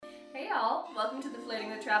y'all. Welcome to the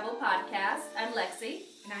Flirting with Travel podcast. I'm Lexi.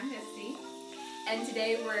 And I'm Misty. And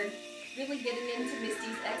today we're really getting into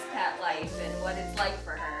Misty's expat life and what it's like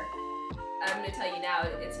for her. I'm going to tell you now,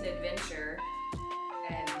 it's an adventure.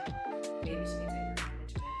 And maybe she needs anger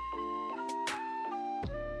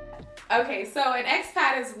management. Okay, so an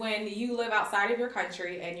expat is when you live outside of your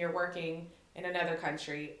country and you're working in another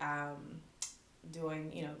country,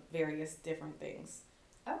 doing, various different things.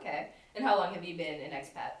 Okay. And how long have you been an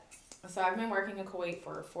expat? So I've been working in Kuwait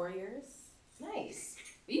for 4 years. Nice.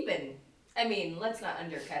 Let's not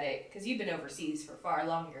undercut it, because you've been overseas for far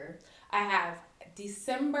longer. I have.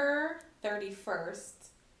 December 31st,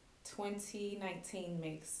 2019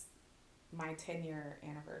 makes my 10-year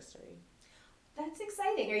anniversary. That's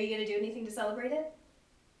exciting. Are you going to do anything to celebrate it?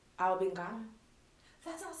 I'll be in Ghana.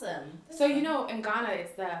 That's awesome. In Ghana,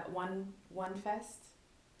 it's the One Fest.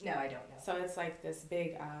 No, I don't know. So it's like this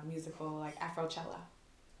big musical, like Afrochella.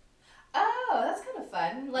 Oh, that's kind of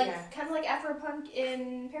fun. Kind of like Afropunk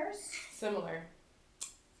in Paris? Similar.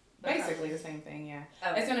 Basically the same thing, yeah.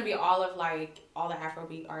 Okay. It's going to be all the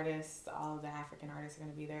Afrobeat artists, all of the African artists are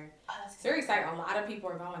going to be there. Oh, that's it's very exciting. A lot of people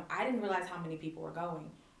are going. I didn't realize how many people were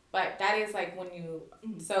going. But that is like when you,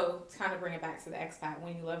 so to kind of bring it back to the expat,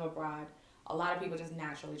 when you live abroad, a lot of people just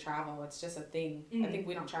naturally travel. It's just a thing. I think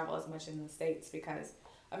we don't travel as much in the States because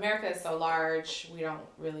America is so large. We don't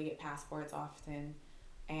really get passports often.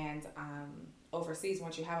 And overseas,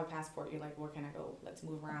 once you have a passport, you're like, where can I go? Let's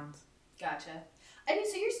move around. Gotcha.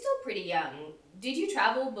 So you're still pretty young. Did you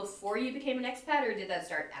travel before you became an expat, or did that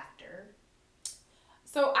start after?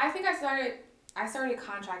 So I think I started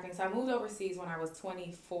contracting. So I moved overseas when I was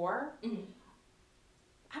 24. Mm-hmm.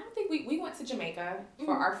 I don't think we went to Jamaica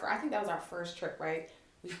for I think that was our first trip, right?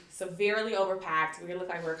 We severely overpacked. We looked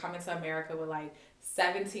like we were coming to America with like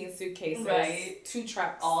 17 suitcases, right. 2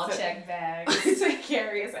 trucks, all check bags to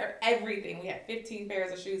carry us, everything. We had 15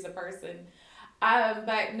 pairs of shoes a person.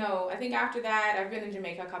 But no, I think after that, I've been in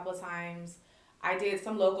Jamaica a couple of times. I did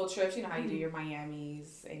some local trips. You know how you do your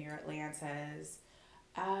Miamis and your Atlantas.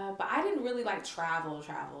 But I didn't really travel,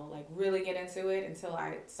 really get into it until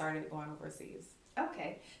I started going overseas.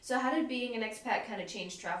 Okay. So how did being an expat kind of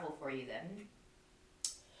change travel for you then?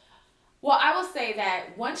 Well, I will say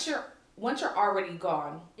that once you're already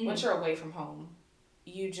gone, once you're away from home,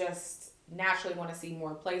 you just naturally want to see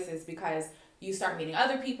more places because you start meeting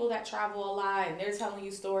other people that travel a lot and they're telling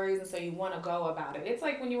you stories, and so you want to go about it. It's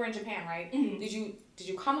like when you were in Japan, right? Mm-hmm. Did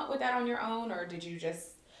you come up with that on your own, or did you just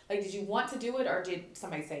did you want to do it, or did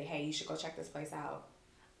somebody say, hey, you should go check this place out?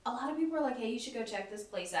 A lot of people are like, hey, you should go check this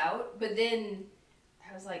place out, but then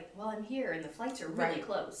I was like, well, I'm here and the flights are really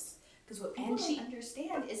close. Because what people don't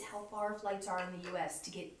understand is how far flights are in the U.S.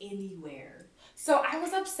 to get anywhere. So I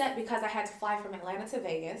was upset because I had to fly from Atlanta to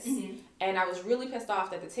Vegas, and I was really pissed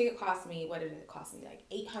off that the ticket cost me, what did it cost me, like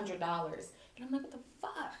 $800. And I'm like, what the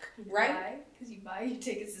fuck, right? Because you buy your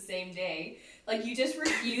tickets the same day. You just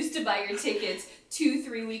refuse to buy your tickets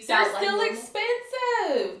 2-3 weeks out. They're still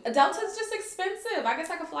expensive. Delta's just expensive. I guess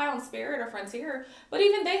I could fly on Spirit or Frontier, but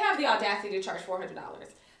even they have the audacity to charge $400.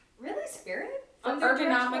 Really? Spirit?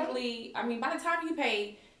 Ergonomically, by the time you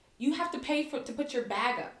pay, you have to pay to put your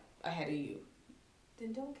bag up ahead of you.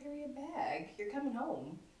 Then don't carry a bag. You're coming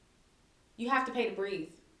home. You have to pay to breathe.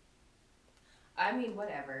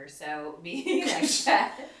 Whatever. So being like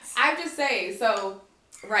that. I'm just saying. So,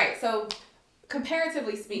 right. So,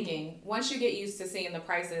 comparatively speaking, once you get used to seeing the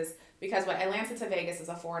prices, because Atlanta to Vegas is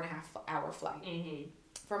a 4.5-hour flight. Mm-hmm.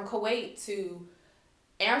 From Kuwait to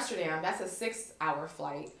Amsterdam, that's a 6-hour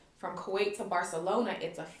flight. From Kuwait to Barcelona,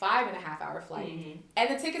 it's a 5.5-hour flight. Mm-hmm. And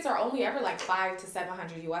the tickets are only ever $500 to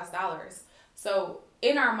 $700 US. So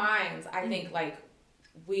in our minds, I think that's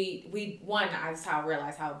how I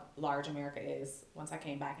realized how large America is once I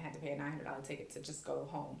came back and had to pay a $900 ticket to just go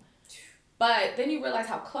home. But then you realize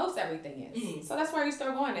how close everything is. Mm-hmm. So that's where you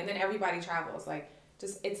start going. And then everybody travels.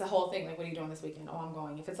 It's a whole thing. What are you doing this weekend? Oh, I'm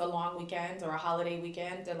going. If it's a long weekend or a holiday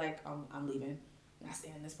weekend, they're like, I'm leaving. I'm not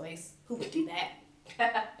staying in this place. Who would do that?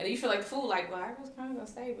 And you feel like the fool, I was kind of going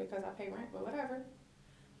to stay because I pay rent, but whatever.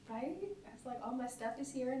 Right? It's all my stuff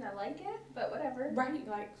is here and I like it, but whatever.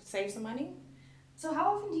 Right, save some money. So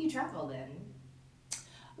how often do you travel then?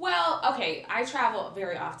 Well, okay, I travel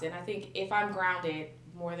very often. I think if I'm grounded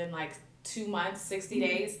more than 2 months, 60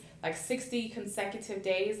 days, 60 consecutive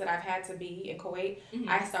days that I've had to be in Kuwait,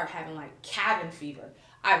 I start having cabin fever.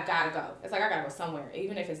 I've got to go. It's I got to go somewhere,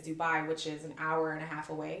 even if it's Dubai, which is an hour and a half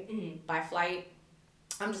away by flight.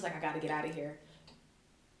 I'm just I got to get out of here.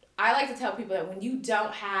 I like to tell people that when you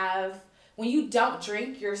don't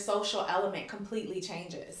drink, your social element completely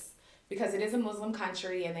changes because it is a Muslim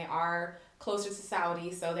country and they are closer to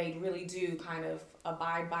Saudi, so they really do kind of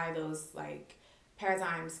abide by those like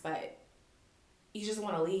paradigms, but you just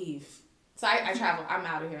want to leave. So I travel. I'm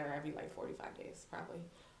out of here every like 45 days probably.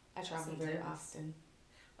 I travel very often.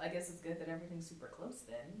 Well, I guess it's good that everything's super close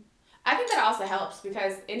then. I think that also helps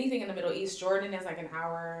because anything in the Middle East, Jordan is like an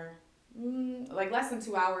hour, like less than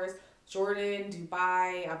 2 hours. Jordan,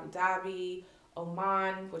 Dubai, Abu Dhabi,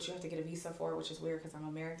 Oman, which you have to get a visa for, which is weird because I'm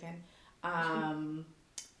American.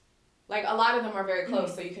 Like a lot of them are very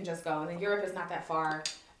close, so you can just go. And then Europe is not that far.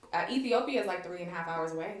 Ethiopia is like 3.5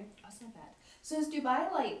 hours away. That's not bad. So is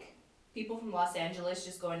Dubai like people from Los Angeles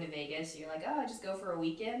just going to Vegas? You're like, oh, I just go for a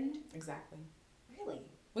weekend? Exactly. Really?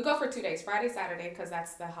 We go for 2 days, Friday, Saturday, because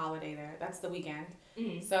that's the holiday there. That's the weekend.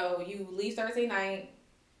 Mm-hmm. So you leave Thursday night.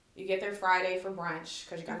 You get there Friday for brunch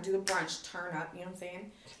because you got to do the brunch turn up, you know what I'm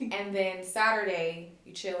saying? And then Saturday,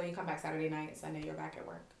 you chill and you come back Saturday night. Sunday, you're back at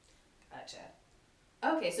work. Gotcha.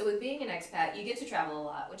 Okay, so with being an expat, you get to travel a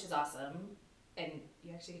lot, which is awesome. And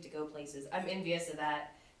you actually get to go places. I'm envious of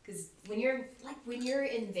that because when you're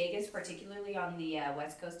in Vegas, particularly on the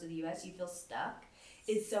west coast of the U.S., you feel stuck.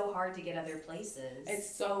 It's so hard to get other places.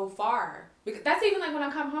 It's so far. That's even like when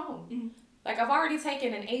I come home. Mm-hmm. Like, I've already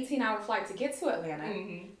taken an 18-hour flight to get to Atlanta.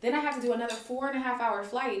 Mm-hmm. Then I have to do another 4.5-hour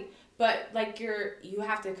flight. But, like, you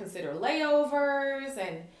have to consider layovers.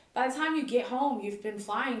 And by the time you get home, you've been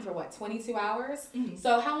flying for, 22 hours? Mm-hmm.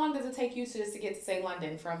 So how long does it take you to get to, say,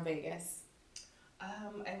 London from Vegas? I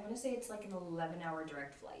want to say it's like an 11-hour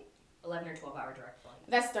direct flight. 11 or 12-hour direct flight.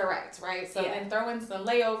 That's direct, right? So then throw in some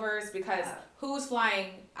layovers because who's flying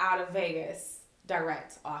out of Vegas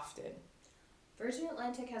direct often? Virgin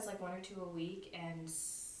Atlantic has like 1 or 2 a week, and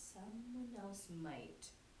someone else might.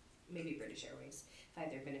 Maybe British Airways. If I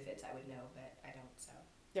had their benefits, I would know, but I don't, so.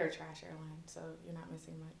 They're a trash airline, so you're not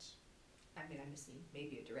missing much. I mean, I'm missing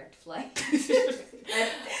maybe a direct flight.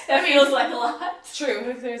 that feels like a lot. True,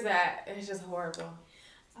 if there's that, it's just horrible.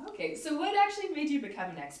 Okay, so what actually made you become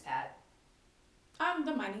an expat?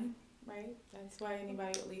 The money, right? That's why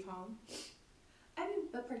anybody would leave home. I mean,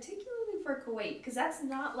 but particularly for Kuwait, because that's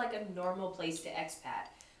not like a normal place to expat.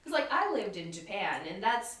 Because like I lived in Japan, and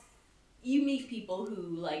you meet people who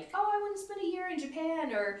like, oh, I want to spend a year in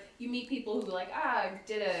Japan, or you meet people who like,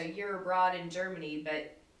 did a year abroad in Germany,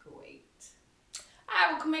 but Kuwait.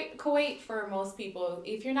 Kuwait for most people,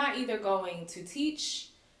 if you're not either going to teach,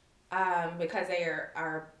 because they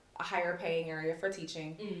are a higher paying area for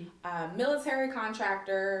teaching, military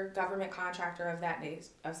contractor, government contractor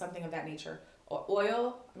of something of that nature.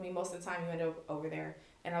 Oil, I mean, most of the time you end up over there.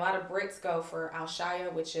 And a lot of Brits go for Al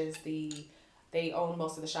Shaya, which is they own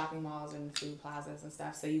most of the shopping malls and food plazas and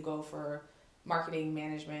stuff. So you go for marketing,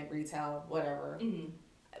 management, retail, whatever. Mm-hmm.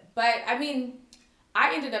 But, I mean,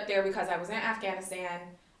 I ended up there because I was in Afghanistan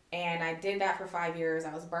and I did that for 5 years.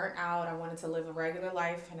 I was burnt out. I wanted to live a regular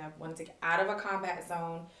life and I wanted to get out of a combat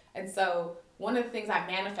zone. And so one of the things I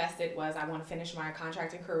manifested was I want to finish my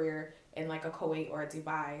contracting career in like a Kuwait or a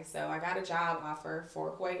Dubai. So I got a job offer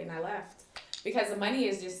for Kuwait and I left because the money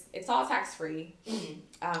is it's all tax free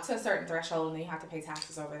to a certain threshold, and then you have to pay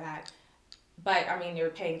taxes over that. But I mean, you're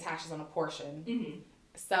paying taxes on a portion. Mm-hmm.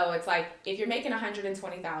 So it's like if you're making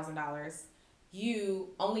 $120,000, you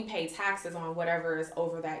only pay taxes on whatever is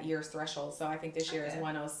over that year's threshold. So I think this year is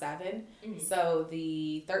 107. Mm-hmm. So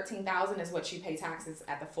the $13,000 is what you pay taxes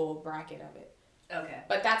at the full bracket of it. Okay.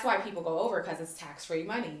 But that's why people go over, because it's tax-free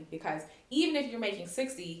money. Because even if you're making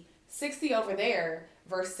 60 over there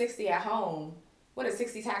versus 60 at home, what is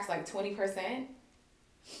 60 tax, like 20%?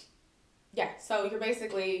 Yeah, so you're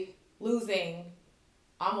basically losing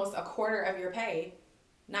almost a quarter of your pay.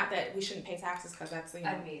 Not that we shouldn't pay taxes, because that's, I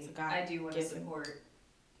mean, I do want to support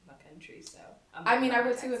my country, so. I mean, I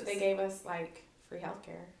would too if they gave us, like, free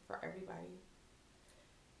healthcare for everybody.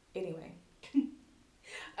 Anyway.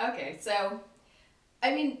 Okay, so...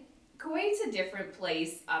 I mean, Kuwait's a different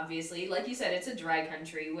place, obviously. Like you said, it's a dry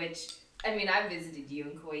country, which, I mean, I visited you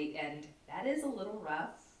in Kuwait, and that is a little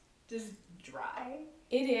rough. Just dry.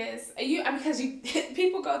 It is. Because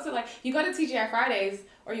people go to, you go to TGI Fridays,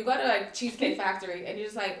 or you go to, Cheesecake Factory, and you're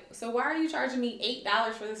just like, so why are you charging me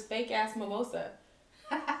 $8 for this fake-ass mimosa?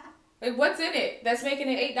 Like, what's in it that's making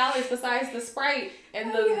it $8 besides the Sprite and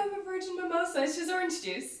How do you have a virgin mimosa? It's just orange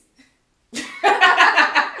juice.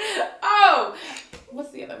 Oh!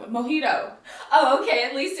 What's the other one? Mojito. Oh, okay.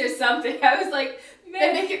 At least there's something. I was like,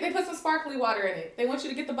 man. They put some sparkly water in it. They want you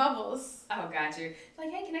to get the bubbles. Oh, got you. Like,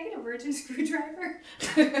 hey, can I get a virgin screwdriver?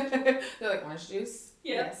 They're like, orange juice?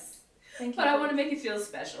 Yes. Thank you. But I want to make it feel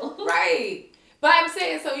special. Right. But I'm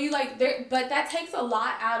saying, so you but that takes a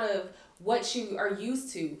lot out of what you are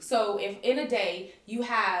used to. So if in a day you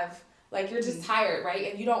have Like, you're just tired,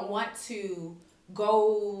 right? And you don't want to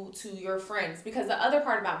go to your friends, because the other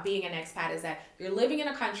part about being an expat is that you're living in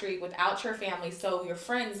a country without your family, so your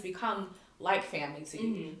friends become like family to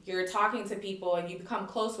you. You're talking to people and you become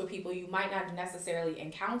close with people you might not have necessarily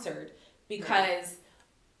encountered because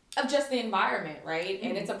of just the environment, right?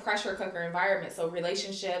 And it's a pressure cooker environment, so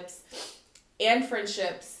relationships and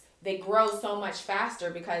friendships, they grow so much faster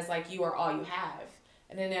because, like, you are all you have.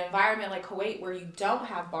 And in an environment like Kuwait, where you don't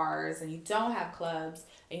have bars and you don't have clubs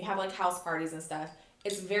and you have like house parties and stuff,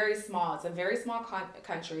 it's very small. It's a very small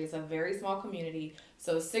country. It's a very small community.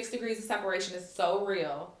 So 6 degrees of separation is so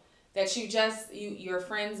real that your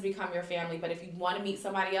friends become your family. But if you want to meet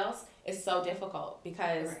somebody else, it's so difficult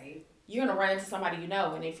because you're gonna run into somebody you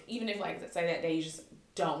know, and even if like, say that day you just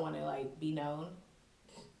don't want to like be known,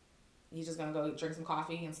 you're just gonna go drink some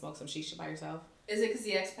coffee and smoke some shisha by yourself. Is it because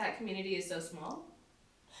the expat community is so small?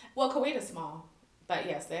 Well, Kuwait is small, but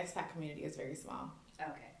yes, the expat community is very small.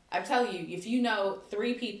 Okay. I'm telling you, if you know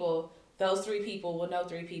 3 people, those 3 people will know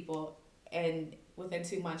 3 people, and within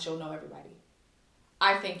 2 months, you'll know everybody.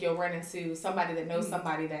 I think you'll run into somebody that knows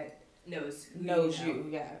somebody that knows you.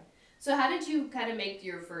 Yeah. So how did you kind of make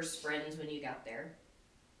your first friends when you got there?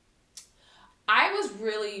 I was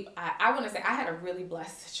really, I want to say I had a really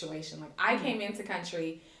blessed situation. Like, I came into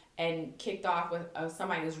country and kicked off with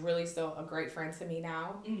somebody who's really still a great friend to me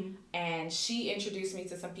now. And she introduced me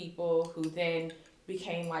to some people who then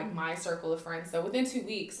became like my circle of friends. So within 2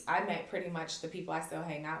 weeks, I met pretty much the people I still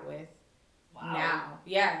hang out with now.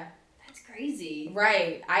 Yeah. That's crazy.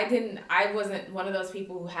 Right. I wasn't one of those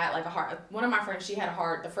people who had like a heart. One of my friends, she had a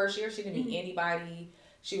heart. The first year, she didn't meet anybody.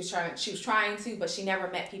 She was trying to, but she never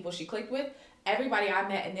met people she clicked with. Everybody I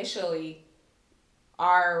met initially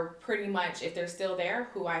are pretty much, if they're still there,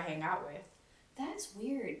 who I hang out with. That's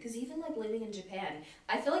weird, because even like living in Japan,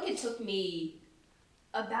 I feel like it took me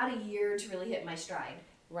about a year to really hit my stride.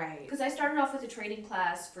 Right. Because I started off with a training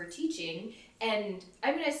class for teaching, and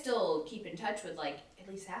I mean, I still keep in touch with like at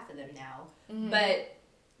least half of them now, but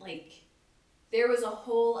like there was a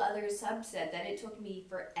whole other subset that it took me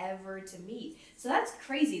forever to meet. So that's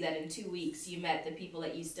crazy that in 2 weeks you met the people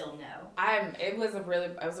that you still know. It was a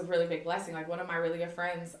really big blessing. Like, one of my really good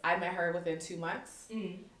friends, I met her within 2 months,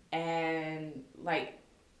 and like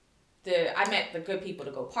I met the good people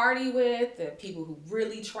to go party with, the people who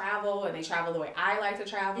really travel, and they travel the way I like to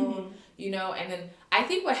travel, you know. And then I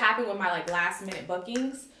think what happened with my like last minute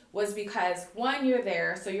bookings was because, one, you're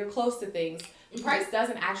there, so you're close to things. The price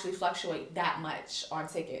doesn't actually fluctuate that much on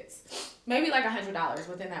tickets. Maybe like $100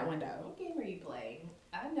 within that window. What game are you playing?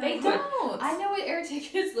 I know. They don't. I know what air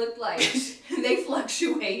tickets look like. They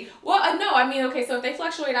fluctuate. Well, no, I mean, okay, so if they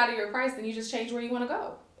fluctuate out of your price, then you just change where you want to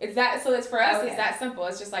go. It's that. So it's for us. Okay. It's that simple.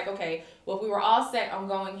 It's just like, okay, well, if we were all set on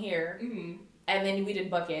going here, and then we didn't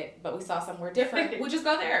book it, but we saw somewhere different, we'll just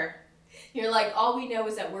go there. You're like, all we know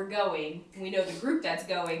is that we're going. We know the group that's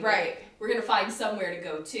going. Right. We're going to find somewhere to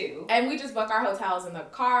go to. And we just book our hotels in the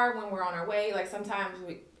car when we're on our way. Like, sometimes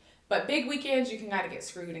but big weekends, you can kind of get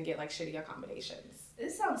screwed and get like shitty accommodations.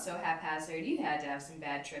 This sounds so haphazard. You had to have some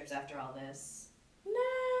bad trips after all this.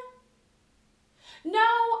 No,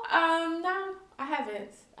 I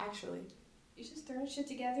haven't, actually. You just throw shit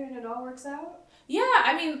together and it all works out? Yeah,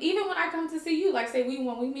 I mean, even when I come to see you, like, say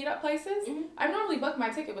when we meet up places, I normally book my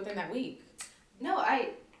ticket within that week. No,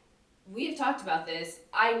 we have talked about this.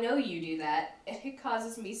 I know you do that, and it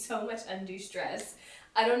causes me so much undue stress.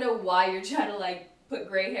 I don't know why you're trying to, like, put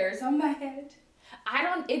gray hairs on my head.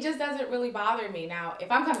 It just doesn't really bother me. Now,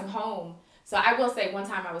 if I'm coming home, so I will say one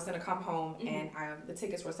time I was going to come home, and the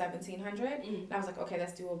tickets were $1,700, and I was like, okay,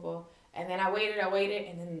 that's doable. And then I waited,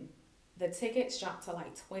 and then the tickets jumped to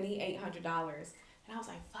like $2,800. And I was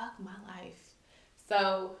like, fuck my life.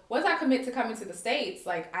 So once I commit to coming to the States,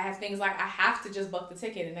 like, I have things like I have to just book the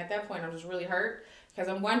ticket. And at that point, I'm just really hurt because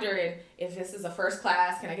I'm wondering if this is a first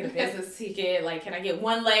class, can I get a business ticket? Like, can I get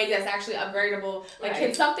one leg that's actually upgradable? Like,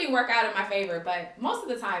 can something work out in my favor? But most of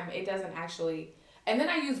the time, it doesn't actually. And then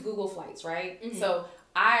I use Google Flights, right? So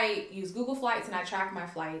I use Google Flights and I track my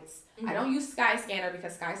flights. I don't use Skyscanner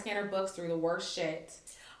because Skyscanner books through the worst shit.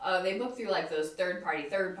 They book through like those third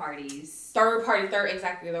parties.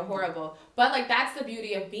 Exactly. They're horrible. But like, that's the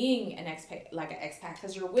beauty of being an expat,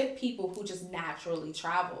 because you're with people who just naturally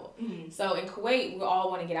travel. So in Kuwait, we all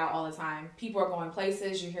want to get out all the time. People are going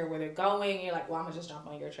places. You hear where they're going. You're like, well, I'm gonna just jump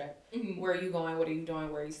on your trip. Where are you going? What are you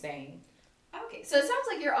doing? Where are you staying? Okay, so it sounds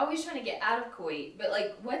like you're always trying to get out of Kuwait. But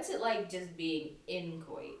like, what's it like just being in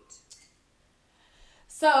Kuwait?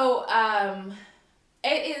 So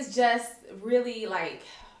it is just really like.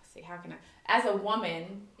 How can I? As a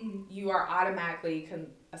woman, you are automatically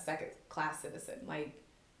a second-class citizen. Like,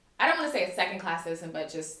 I don't want to say a second class citizen, but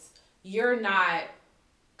just you're not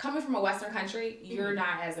coming from a Western country. You're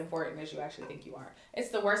not as important as you actually think you are. It's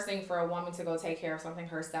the worst thing for a woman to go take care of something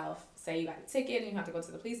herself. Say you got a ticket and you have to go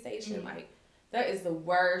to the police station. Like, that is the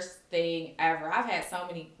worst thing ever. I've had so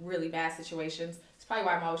many really bad situations. It's probably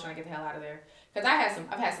why I'm always trying to get the hell out of there. Because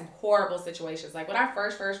I've had some horrible situations. Like when I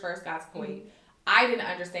first got to Kuwait, I didn't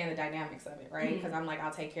understand the dynamics of it, right? Because I'm like, I'll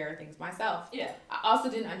take care of things myself. Yeah. I also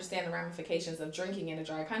didn't understand the ramifications of drinking in a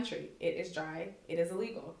dry country. It is dry. It is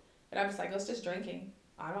illegal. But I'm just like, it's just drinking.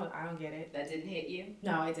 I don't get it. That didn't hit you?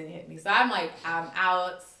 No, it didn't hit me. So I'm like, I'm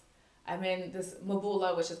out. I'm in this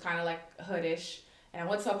Mabula, which is kind of like hoodish. And I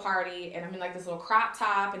went to a party, and I'm in like this little crop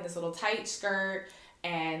top and this little tight skirt.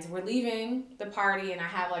 And we're leaving the party, and I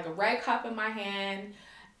have like a red cup in my hand.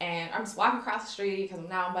 And I'm just walking across the street because I'm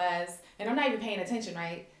now on buzz. And I'm not even paying attention,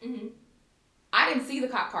 right? Mm-hmm. I didn't see the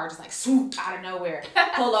cop car just like swoop out of nowhere,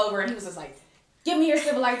 pull over. And he was just like, give me your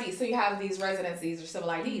civil ID. So you have these residencies or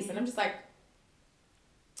civil IDs. And I'm just like,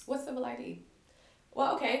 what's civil ID?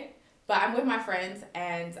 Well, okay. But I'm with my friends,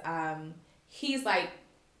 and he's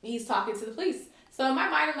talking to the police. So in my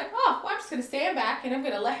mind, I'm like, oh, well, I'm just going to stand back, and I'm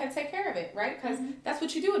going to let him take care of it, right? Because that's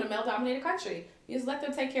what you do in a male-dominated country. You just let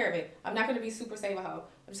them take care of it. I'm not going to be super save-a-ho.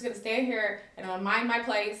 I'm just going to stand here, and I'm going to mind my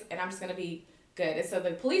place, and I'm just going to be good. And so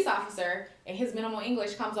the police officer, in his minimal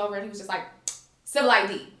English, comes over, and he was just like, civil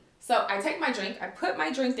ID. So I take my drink. I put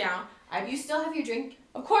my drink down. You still have your drink?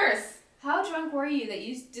 Of course. How drunk were you that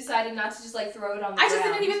you decided not to just like throw it on the ground? I just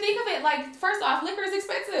didn't even think of it. Like, first off, liquor is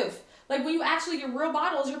expensive. Like, when you actually get real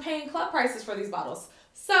bottles, you're paying club prices for these bottles.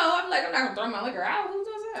 So I'm like, I'm not gonna throw my liquor out. Who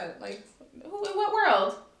does that? Like, who in what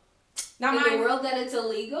world? Not in the world that it's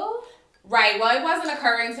illegal? Right. Well, it wasn't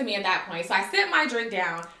occurring to me at that point. So I sit my drink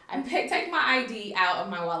down. I take my ID out of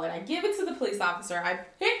my wallet. I give it to the police officer. I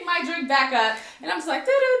pick my drink back up, and I'm just like,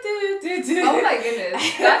 do-do-do-do-do. Oh my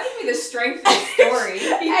goodness. That gave me the strength of the story.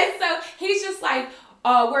 And so he's just like,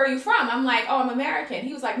 where are you from? I'm like, oh, I'm American.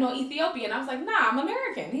 He was like, no, Ethiopian. I was like, nah, I'm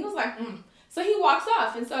American. He was like, So he walks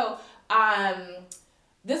off. And so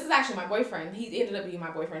this is actually my boyfriend. He ended up being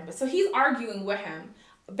my boyfriend. But so he's arguing with him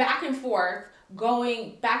back and forth,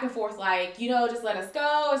 going back and forth like, just let us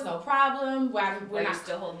go. It's no problem. We're not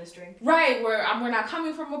still holding this drink. Right. We're not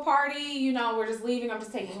coming from a party. We're just leaving. I'm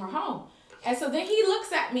just taking her home. And so then he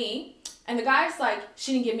looks at me, and the guy's like,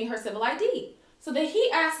 she didn't give me her civil ID. So then he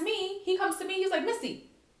comes to me, he's like, Missy,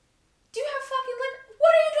 do you have fucking liquor? What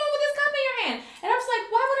are you doing with this cup in your hand? And I was like,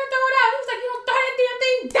 why would I throw it out? He was like, you don't throw that damn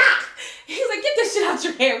thing, He's like, get this shit out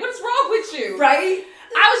your hand. What is wrong with you? Right?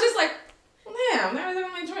 I was just like, damn, that was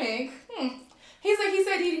my drink. He's like, he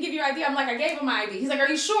said he didn't give you ID. I'm like, I gave him my ID. He's like, are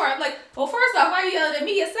you sure? I'm like, well, first off, why are you yelling at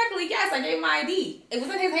me? And secondly, yes, I gave him my ID. It was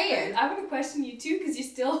in his hand. I'm going to question you too, because you're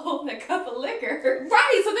still holding a cup of liquor.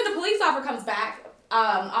 Right. So then the police officer comes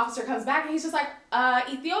back, and he's just like,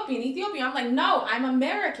 Ethiopian. I'm like, no, I'm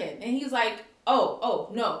American. And he's like, oh,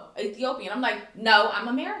 no, Ethiopian. I'm like, no, I'm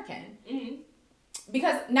American. Mm-hmm.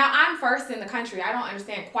 Because now I'm first in the country. I don't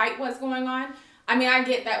understand quite what's going on. I mean, I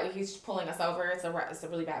get that he's pulling us over. It's a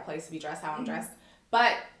really bad place to be dressed how I'm dressed.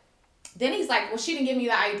 But then he's like, well, she didn't give me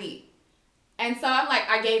the ID. And so I'm like,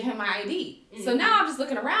 I gave him my ID. Mm-hmm. So now I'm just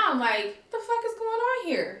looking around like, what the fuck is going on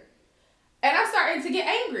here? And I'm starting to get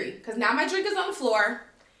angry because now my drink is on the floor.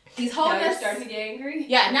 He's holding us. Now you're starting to get angry?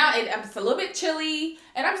 Yeah, now it's a little bit chilly.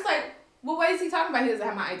 And I'm just like, well, what is he talking about? He doesn't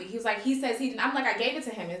have my ID. He was like, he says he didn't. I'm like, I gave it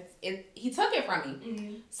to him. He took it from me.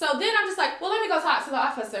 Mm-hmm. So then I'm just like, well, let me go talk to the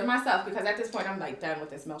officer myself, because at this point I'm like done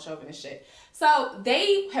with this male chauvinist shit. So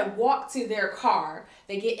they have walked to their car.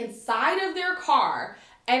 They get inside of their car,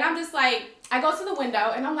 and I'm just like, I go to the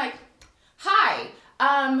window and I'm like, hi,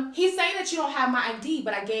 he's saying that you don't have my ID,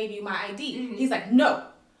 but I gave you my ID. Mm-hmm. He's like, no.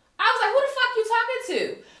 I was like, who the fuck you talking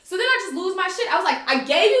to? So then I just lose my shit. I was like, I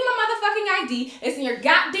gave you my motherfucking ID. It's in your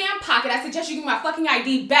goddamn pocket. I suggest you give me my fucking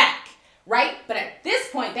ID back. Right? But at this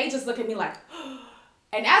point, they just look at me like,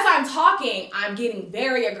 and as I'm talking, I'm getting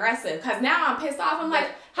very aggressive. Because now I'm pissed off. I'm like,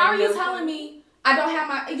 how are you telling me I don't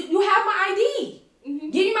have you have my ID. Mm-hmm.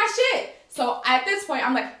 Give me my shit. So at this point,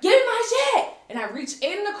 I'm like, give me my shit. And I reach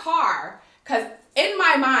in the car, because in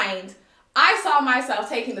my mind, I saw myself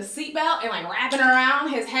taking the seatbelt and like wrapping it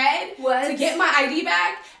around his head to get my ID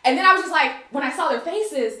back. And then I was just like, when I saw their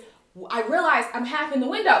faces, I realized I'm half in the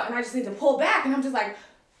window and I just need to pull back. And I'm just like,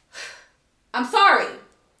 I'm sorry.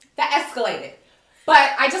 That escalated.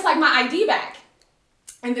 But I just like my ID back.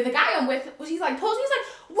 And then the guy I'm with, he's like, what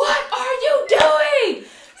are you doing?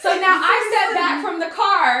 So now I step back from the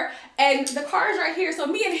car, and the car is right here. So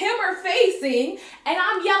me and him are facing, and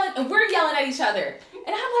I'm yelling, and we're yelling at each other. And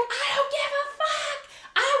I'm like, I don't give a fuck.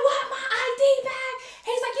 I want my ID back.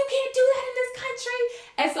 he's like, you can't do that in this country.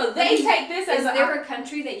 And so they take this as is there a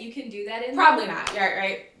country that you can do that in? Probably not.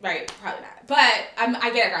 Right. Probably not. But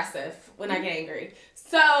I get aggressive when I get angry.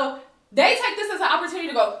 So they take this as an opportunity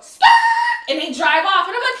to go, stop! And they drive off.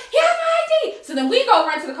 And I'm like, you have my ID. So then we go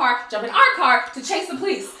run to the car, jump in our car to chase the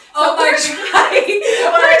police. So we're chasing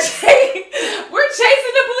the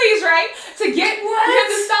police, right? To get him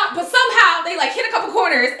to stop. But somehow they like hit a couple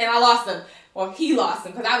corners and I lost him. Well, he lost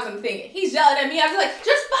him because I wasn't thinking. He's yelling at me. I was like,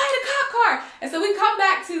 just find a cop car. And so we come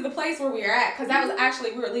back to the place where we were at because that was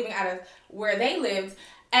actually, we were leaving out of where they lived.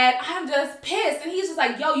 And I'm just pissed. And he's just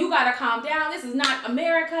like, yo, you got to calm down. This is not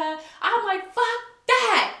America. I'm like, fuck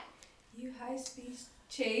that. You high-speed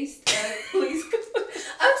chased police.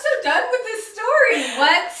 I'm so done with this story.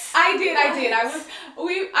 What? I did. I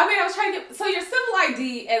was trying to get, so your civil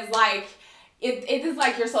ID is like, it is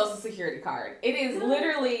like your social security card. It is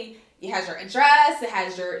literally, it has your address, it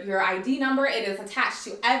has your ID number, it is attached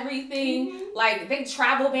to everything. Mm-hmm. Like, they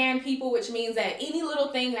travel ban people, which means that any little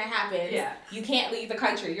thing that happens, you can't leave the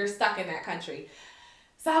country. You're stuck in that country.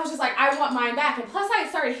 So I was just like, I want mine back. And plus I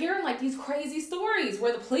started hearing like these crazy stories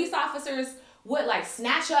where the police officers would like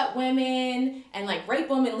snatch up women and like rape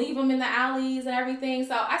them and leave them in the alleys and everything.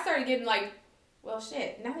 So I started getting like, well,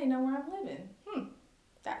 shit, now they know where I'm living.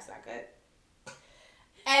 That's not good.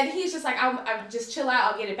 And he's just like, I'll just chill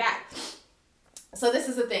out. I'll get it back. So this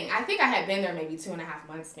is the thing. I think I had been there maybe 2.5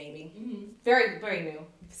 months, maybe. Mm-hmm. Very, very new.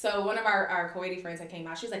 So one of our Kuwaiti friends that came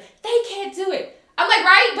out, she was like, they can't do it. I'm like,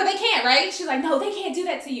 right? But they can't, right? She's like, no, they can't do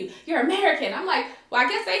that to you. You're American. I'm like, well, I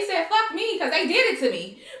guess they said fuck me because they did it to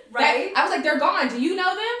me. Right? I was like, they're gone. Do you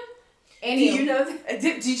know them? And do you know them?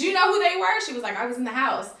 Did you know who they were? She was like, I was in the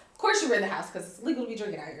house. Of course you were in the house because it's legal to be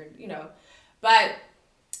drinking out here, you know. But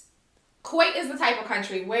Kuwait is the type of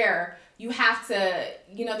country where you have to,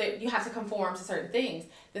 you know, that you have to conform to certain things.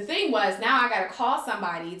 The thing was, now I got to call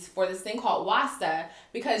somebody for this thing called WASTA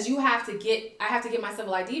because I have to get my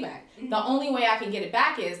civil ID back. Mm-hmm. The only way I can get it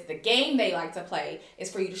back is the game they like to play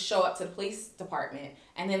is for you to show up to the police department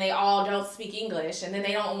and then they all don't speak English and then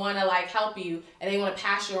they don't want to like help you and they want to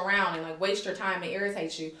pass you around and like waste your time and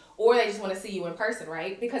irritate you, or they just want to see you in person,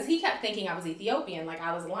 right? Because he kept thinking I was Ethiopian, like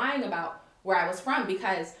I was lying about where I was from,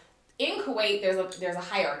 because in Kuwait, there's a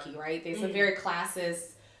hierarchy, right? There's a very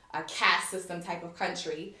classist, caste system type of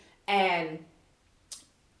country, and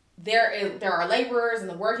there are laborers in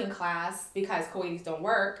the working class because Kuwaitis don't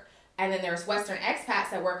work, and then there's Western expats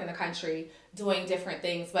that work in the country doing different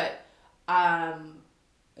things, but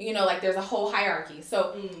you know, like there's a whole hierarchy.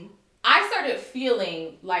 So I started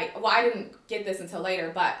feeling like, well, I didn't get this until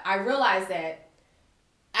later, but I realized that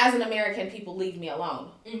as an American, people leave me alone.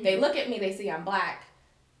 Mm-hmm. They look at me, they see I'm black.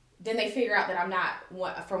 Then they figure out that I'm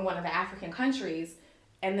not from one of the African countries.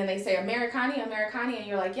 And then they say, Americani, and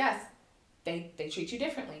you're like, yes, they treat you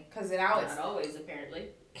differently. Because now it's... Not always, apparently.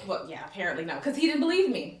 Well, yeah, apparently no. Because he didn't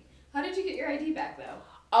believe me. How did you get your ID back, though?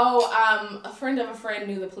 Oh, a friend of a friend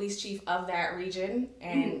knew the police chief of that region.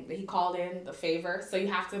 And he called in the favor. So you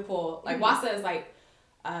have to pull... Like, WASA is like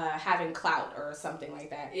having clout or something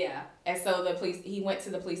like that. Yeah. And so he went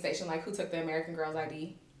to the police station, like, who took the American girl's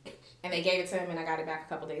ID? And they gave it to him, and I got it back a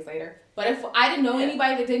couple days later. But if I didn't know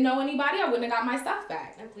anybody that didn't know anybody, I wouldn't have got my stuff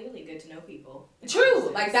back. And clearly good to know people. True.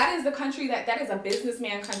 Like, that is the country that is a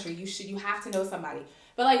businessman country. You have to know somebody.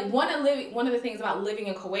 But, like, one of the things about living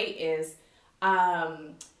in Kuwait is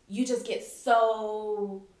you just get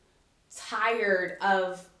so tired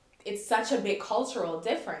of, it's such a big cultural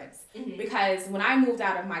difference. Mm-hmm. Because when I moved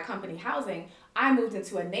out of my company housing, I moved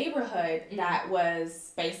into a neighborhood that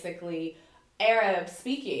was basically Arab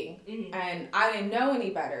speaking, and I didn't know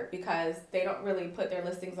any better because they don't really put their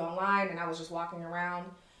listings online, and I was just walking around,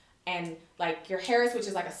 and like your Harris, which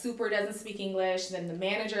is like a super, doesn't speak English. Then the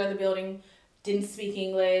manager of the building didn't speak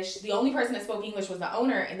English. The only person that spoke English was the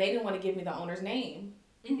owner, and they didn't want to give me the owner's name.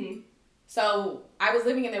 Mm-hmm. So I was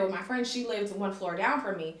living in there with my friend. She lived one floor down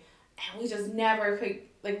from me, and we just never could,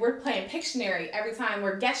 like, we're playing Pictionary every time,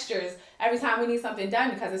 we're gestures every time we need something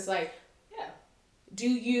done, because it's like,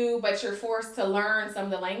 but you're forced to learn some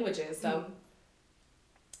of the languages. So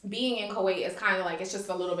being in Kuwait is kind of like, it's just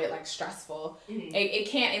a little bit like stressful. Mm-hmm. It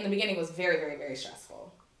can't, in the beginning, it was very, very, very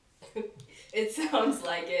stressful. It sounds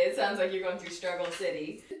like it. It sounds like you're going through struggle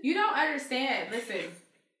city. You don't understand. Listen,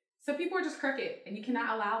 so people are just crooked, and you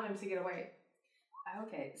cannot allow them to get away.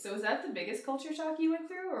 Okay, so was that the biggest culture shock you went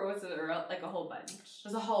through, or was it like a whole bunch? It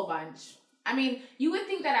was a whole bunch. I mean, you would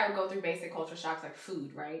think that I would go through basic culture shocks like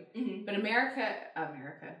food, right? Mm-hmm. But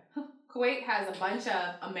Kuwait has a bunch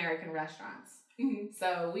of American restaurants. Mm-hmm.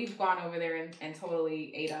 So we've gone over there and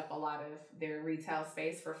totally ate up a lot of their retail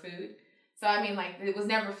space for food. So, I mean, like, it was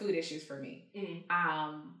never food issues for me.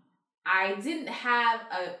 Mm-hmm. I didn't have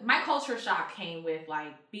my culture shock came with,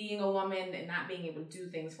 like, being a woman and not being able to do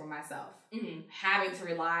things for myself. Mm-hmm. Having to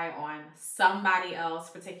rely on somebody else,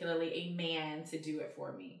 particularly a man, to do it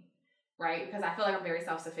for me, right? Because I feel like I'm very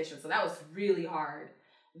self-sufficient. So that was really hard.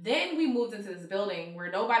 Then we moved into this building where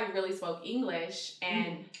nobody really spoke English,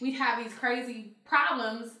 and we'd have these crazy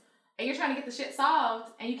problems, and you're trying to get the shit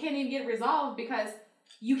solved, and you can't even get it resolved because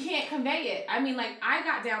you can't convey it. I mean, like, I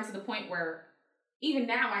got down to the point where even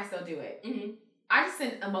now I still do it. Mm-hmm. I just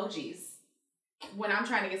send emojis when I'm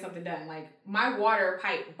trying to get something done. Like, my water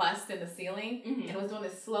pipe bust in the ceiling, and it was doing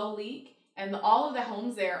this slow leak, and all of the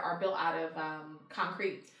homes there are built out of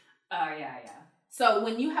concrete. Oh, yeah. So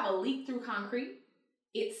when you have a leak through concrete,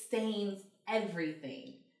 it stains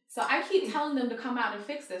everything. So I keep telling them to come out and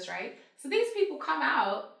fix this, right? So these people come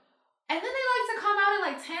out, and then they like to come out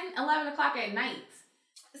at like 10, 11 o'clock at night.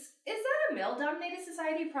 Is that a male-dominated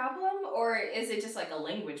society problem, or is it just like a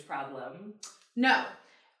language problem? No.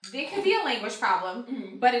 It could be a language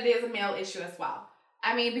problem, but it is a male issue as well.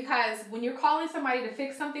 I mean, because when you're calling somebody to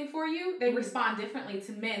fix something for you, they respond differently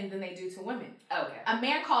to men than they do to women. Okay. A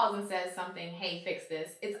man calls and says something, hey, fix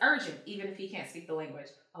this. It's urgent, even if he can't speak the language.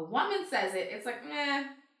 A woman says it, it's like, meh.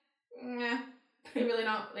 You really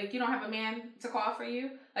don't, like, you don't have a man to call for you?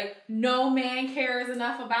 Like, no man cares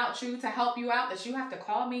enough about you to help you out that you have to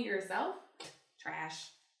call me yourself? Trash.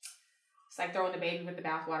 It's like throwing the baby with the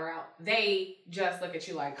bathwater out. They just look at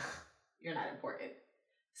you like, you're not important.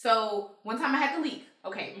 So one time I had the leak.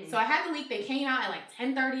 Okay, so I had the leak. They came out at like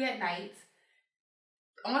 10:30 at night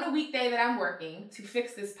on a weekday that I'm working to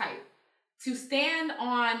fix this pipe. To stand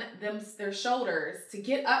on their shoulders, to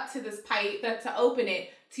get up to this pipe, to open it,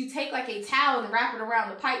 to take like a towel and wrap it around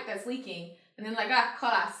the pipe that's leaking, and then like,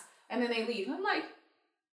 class, and then they leave. I'm like,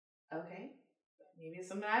 okay, maybe it's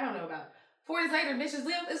something I don't know about. 4 days later, bitches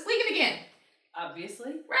live, it's leaking again.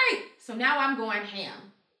 Obviously. Right. So now I'm going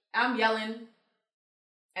ham. I'm yelling,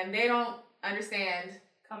 and they don't understand.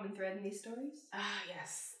 Common thread in these stories?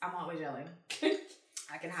 Yes. I'm always yelling.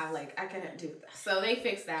 I can do this. So they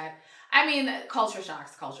fixed that. I mean, culture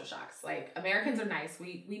shocks. Like, Americans are nice.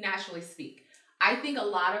 We naturally speak. I think a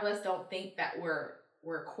lot of us don't think that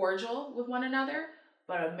we're cordial with one another,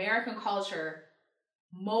 but American culture,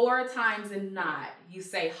 more times than not, you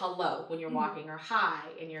say hello when you're walking, or hi,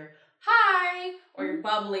 and you're hi, or you're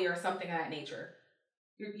bubbly or something of that nature.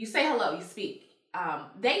 You say hello, you speak.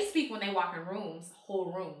 They speak when they walk in rooms,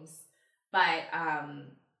 whole rooms, but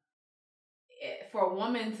for a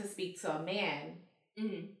woman to speak to a man,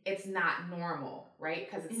 it's not normal, right?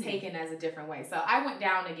 Because it's taken as a different way. So I went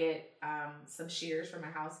down to get some shears for my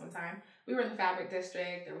house one time. We were in the fabric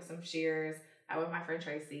district. There were some shears. I went with my friend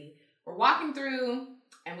Tracy. We're walking through,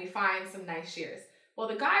 and we find some nice shears. Well,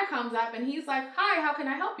 the guy comes up, and he's like, hi, how can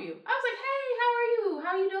I help you? I was like, hey, how are you?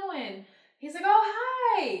 How are you doing? He's like, oh,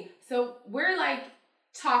 hi. So we're like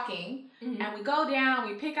talking, and we go down,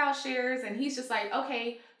 we pick out shears, and he's just like,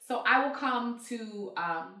 okay, so I will come to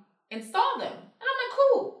install them. And I'm like,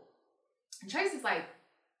 cool. And Tracy's like,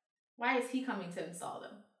 why is he coming to install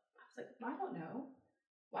them? I was like, well, I don't know.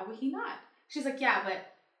 Why would he not? She's like, yeah, but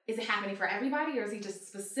is it happening for everybody, or is he just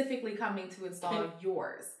specifically coming to install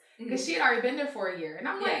yours? Because she had already been there for a year. And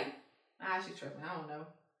I'm like, she's tripping. I don't know.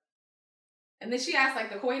 And then she asked,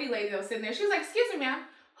 like, the Kuwaiti lady that was sitting there. She was like, excuse me, ma'am,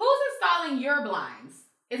 who's installing your blinds?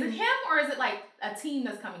 Is it him, or is it, like, a team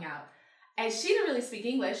that's coming out? And she didn't really speak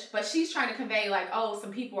English, but she's trying to convey, like, oh,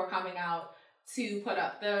 some people are coming out to put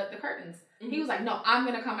up the curtains. He was like, no, I'm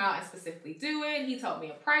going to come out and specifically do it. He told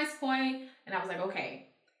me a price point, and I was like, okay.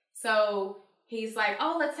 So he's like,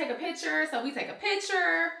 oh, let's take a picture. So we take a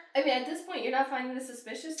picture. I mean, at this point, you're not finding this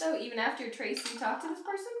suspicious, though, even after Tracy talked to this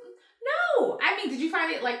person? No. I mean, did you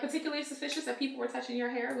find it, like, particularly suspicious that people were touching your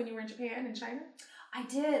hair when you were in Japan and China? I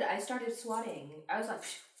did. I started swatting. I was like,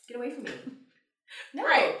 get away from me. No.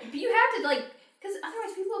 Right. But you have to, like, because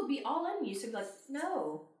otherwise people would be all on you. So be like,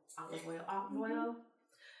 no. Olive oil.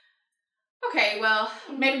 Okay, well,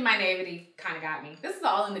 maybe my naivety kind of got me. This is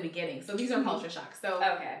all in the beginning. So these are culture shocks. So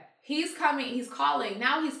okay. He's calling.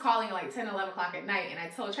 Now he's calling at like 10, 11 o'clock at night. And I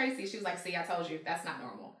told Tracy, she was like, see, I told you, that's not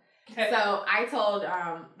normal. So I told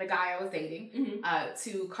the guy I was dating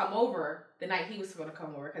to come over the night he was going to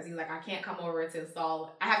come over, because he's like, I can't come over to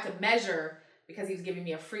install. I have to measure, because he was giving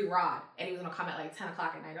me a free rod, and he was going to come at like 10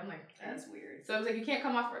 o'clock at night. I'm like, that's weird. So I was like, you can't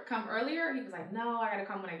come earlier? He was like, no, I got to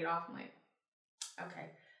come when I get off. I'm like,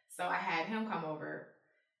 okay. So I had him come over.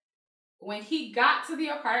 When he got to the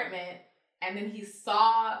apartment and then he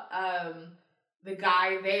saw the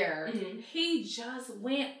guy there, he just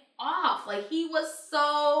went off. Like, he was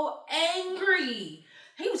so angry.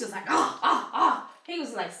 he was just like, he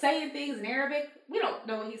was like saying things in Arabic. We don't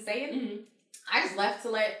know what he's saying. Mm-hmm. I just left to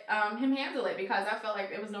let him handle it because I felt like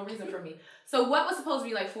there was no reason for me. So what was supposed to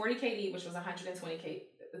be like 40 KD, which was $120,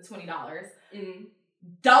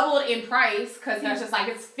 doubled in price because that's just like,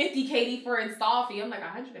 it's 50 KD for install fee. I'm like,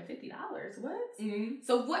 $150? What? Mm-hmm.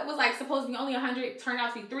 So what was like supposed to be only $100 turned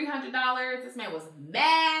out to be $300. This man was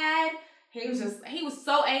mad. He was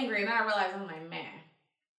so angry, and then I realized, I'm like, man,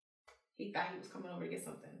 he thought he was coming over to get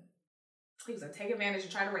something. He was gonna take advantage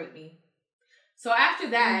and try to rape me. So after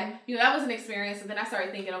that, that was an experience. And then I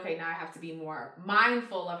started thinking, okay, now I have to be more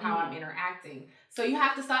mindful of how I'm interacting. So you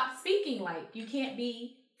have to stop speaking like you can't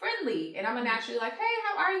be friendly. And I'm a naturally like, hey,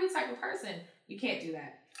 how are you type of person. You can't do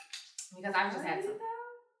that. Because I've just had some.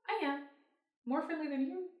 I am. More friendly than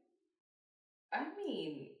you. I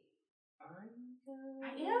mean, are you?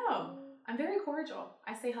 I am. I'm very cordial.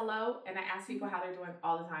 I say hello and I ask people how they're doing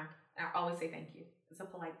all the time. And I always say thank you. It's a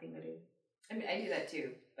polite thing to do. I mean, I do that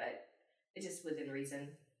too, but it's just within reason.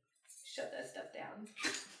 Shut that stuff down.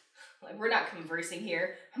 Like, we're not conversing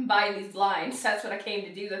here. I'm buying these blinds. That's what I came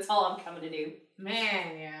to do. That's all I'm coming to do.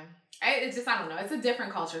 Man, yeah. It's just, I don't know. It's a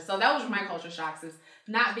different culture. So that was my culture shocks, is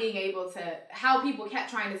not being able to, how people kept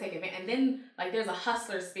trying to take advantage. And then, like, there's a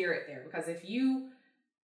hustler spirit there. Because if you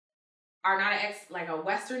are not a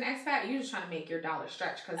Western expat, you're just trying to make your dollar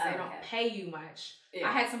stretch because they don't pay you much. Yeah.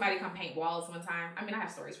 I had somebody come paint walls one time. I mean, I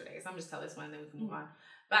have stories for days. So I'm just tell this one and then we can move on.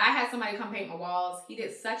 But I had somebody come paint my walls. He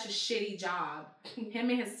did such a shitty job. Him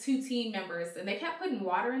and his 2 team members, and they kept putting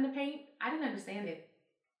water in the paint. I didn't understand it.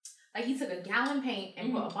 Like, he took a gallon paint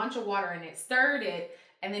and put a bunch of water in it, stirred it,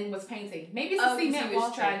 and then was painting. Maybe it's a cement he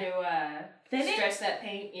was trying to stretch that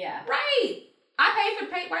paint. Yeah. Right. I paid for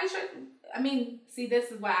the paint. Why you should? I mean, see,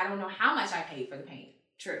 this is why I don't know how much I paid for the paint.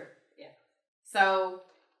 True. Yeah. So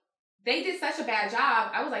they did such a bad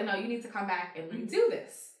job. I was like, no, you need to come back and redo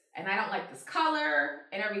this. And I don't like this color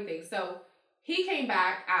and everything. So he came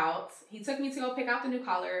back out. He took me to go pick out the new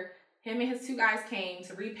color. Him and his 2 guys came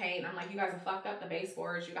to repaint. I'm like, you guys have fucked up the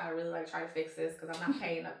baseboards. You got to really like try to fix this because I'm not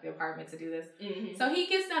paying up the apartment to do this. Mm-hmm. So he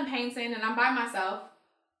gets done painting and I'm by myself.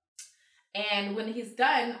 And when he's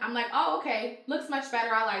done, I'm like, oh, okay. Looks much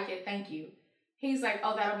better. I like it. Thank you. He's like,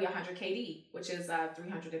 oh, that'll be 100 KD, which is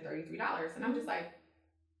 $333. And I'm just like,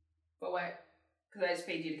 for what? Because I just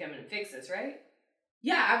paid you to come in and fix this, right?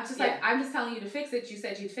 Yeah, I'm just like, I'm just telling you to fix it. You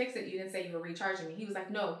said you'd fix it. You didn't say you were recharging me. He was like,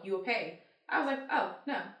 no, you will pay. I was like, oh,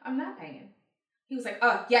 no, I'm not paying. He was like,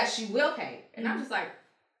 oh, yes, you will pay. And I'm just like,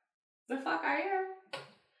 the fuck I am.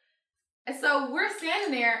 And so we're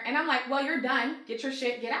standing there and I'm like, well, you're done. Get your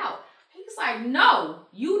shit, get out. He's like, no,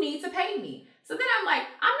 you need to pay me. So then I'm like,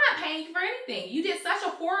 I'm not paying you for anything. You did such a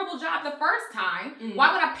horrible job the first time.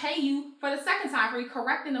 Why would I pay you for the second time for you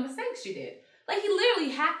correcting the mistakes you did? Like, he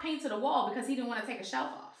literally half painted a wall because he didn't want to take a shelf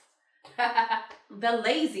off. The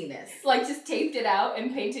laziness. Like, just taped it out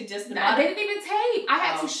and painted just the bottom? They didn't even tape. I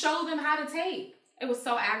had to show them how to tape. It was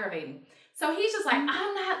so aggravating. So he's just like, I'm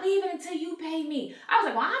not leaving until you pay me. I was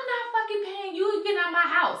like, well, I'm not fucking paying you. You getting out of my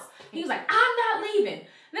house. He was like, I'm not leaving.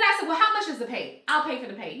 Then I said, well, how much is the paint? I'll pay for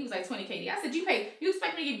the paint. He was like, 20 KD. I said, you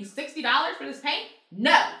expect me to give you $60 for this paint?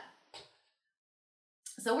 No.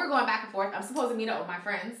 So we're going back and forth. I'm supposed to meet up with my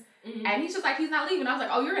friends. And he's just like, he's not leaving. I was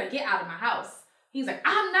like, oh, you're going to get out of my house. He's like,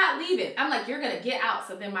 I'm not leaving. I'm like, you're going to get out.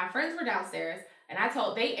 So then my friends were downstairs. And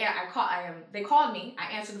they called me.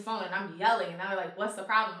 I answered the phone and I'm yelling. And they're like, what's the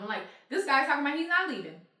problem? I'm like, this guy's talking about he's not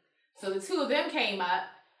leaving. So the 2 of them came up.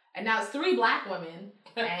 And now it's 3 black women.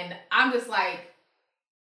 And I'm just like,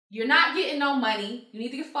 you're not getting no money. You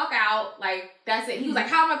need to get the fuck out. Like, that's it. He was like,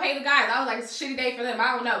 how am I pay the guys? I was like, it's a shitty day for them.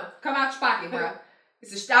 I don't know. Come out your pocket, bro.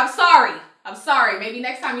 I'm sorry. I'm sorry. Maybe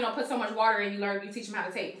next time you don't put so much water in, you teach them how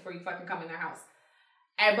to tape before you fucking come in their house.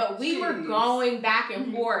 But we were going back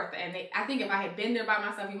and forth. And I think if I had been there by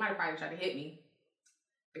myself, he might have probably tried to hit me.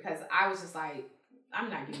 Because I was just like, I'm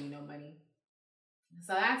not giving you no money.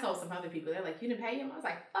 So I told some other people, they're like, you didn't pay him? I was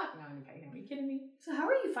like, fuck no, I didn't pay him. Are you kidding me? So how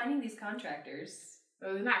are you finding these contractors?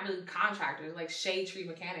 So they're not really contractors, like shade tree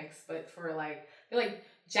mechanics, but for like, they're like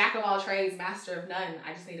jack of all trades, master of none.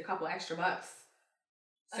 I just need a couple extra bucks.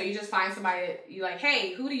 So you just find somebody that you like,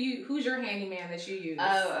 hey, who's your handyman that you use?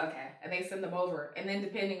 Oh, okay. And they send them over. And then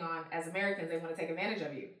depending on, as Americans, they want to take advantage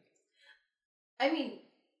of you. I mean,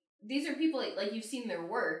 these are people, like you've seen their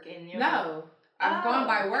work and you're No, I've gone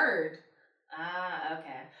by word. Ah,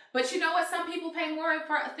 okay. But you know what? Some people pay more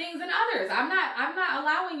for things than others. I'm not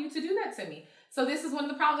allowing you to do that to me. So this is one of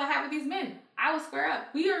the problems I have with these men. I will square up.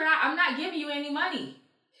 I'm not giving you any money.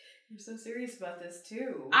 You're so serious about this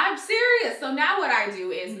too. I'm serious. So now what I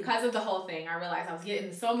do is, because of the whole thing, I realized I was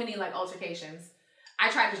getting so many like altercations. I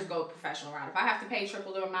try to just go professional route. If I have to pay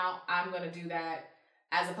triple the amount, I'm going to do that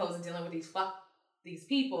as opposed to dealing with these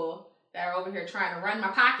people that are over here trying to run my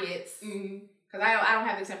pockets. Because I don't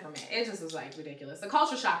have the temperament. It just was like ridiculous. The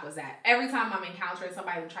culture shock was that every time I'm encountering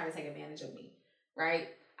somebody who's trying to take advantage of me, right?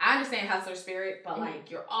 I understand hustler spirit, but like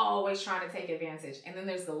you're always trying to take advantage. And then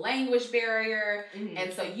there's the language barrier.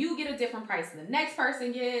 And so you get a different price than the next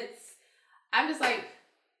person gets. I'm just like,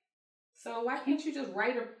 so why can't you just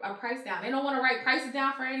write a price down? They don't want to write prices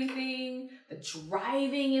down for anything. The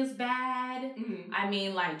driving is bad. I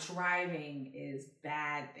mean, like, driving is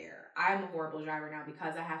bad there. I'm a horrible driver now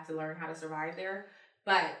because I have to learn how to survive there.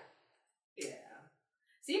 But, yeah.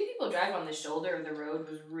 Seeing people drive on the shoulder of the road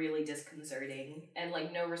was really disconcerting. And,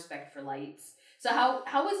 like, no respect for lights. So how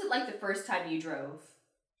was it, like, the first time you drove?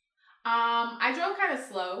 I drove kind of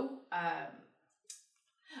slow.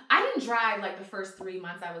 I didn't drive like the first 3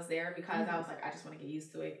 months I was there because I was like, I just want to get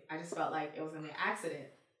used to it. I just felt like it was going to be an accident.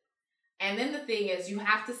 And then the thing is, you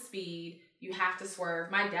have to speed, you have to swerve.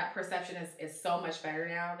 My depth perception is so much better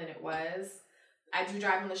now than it was. I do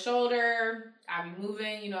drive on the shoulder. I be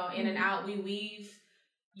moving, in and out. We weave.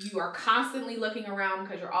 You are constantly looking around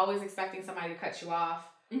because you're always expecting somebody to cut you off.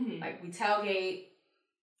 Like, we tailgate.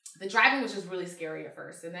 The driving was just really scary at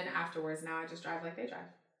first. And then afterwards, now I just drive like they drive.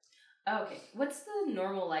 Okay. What's the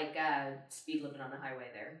normal, like, speed limit on the highway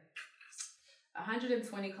there?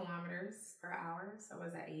 120 kilometers per hour. So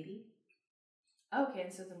was that 80? Okay,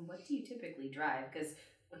 and so then what do you typically drive? Because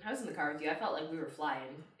when I was in the car with you, I felt like we were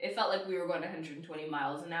flying. It felt like we were going 120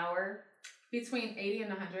 miles an hour. Between 80 and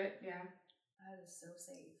 100, yeah. That is so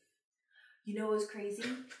safe. You know what was crazy?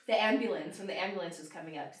 The ambulance, when the ambulance was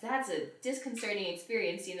coming up. Because that's a disconcerting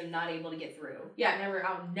experience, seeing them not able to get through. Yeah,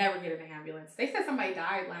 I'll never get in an ambulance. They said somebody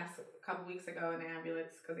died a couple weeks ago in the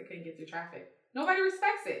ambulance because they couldn't get through traffic. Nobody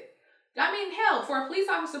respects it. I mean, hell, for a police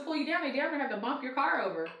officer to pull you down, they damn near have to bump your car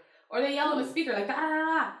over. Or they yell on the speaker like,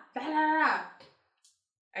 da-da-da-da, da-da-da-da.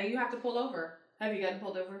 And you have to pull over. Have you gotten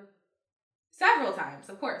pulled over? Several times,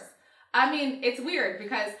 of course. I mean, it's weird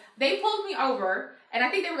because they pulled me over and I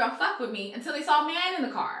think they were going to fuck with me until they saw a man in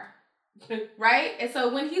the car. Right? And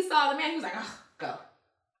so when he saw the man, he was like, oh, go.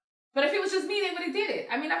 But if it was just me, they would have did it.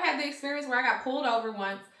 I mean, I've had the experience where I got pulled over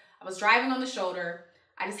once. I was driving on the shoulder.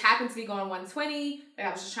 I just happened to be going 120. Like,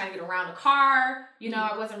 I was just trying to get around the car.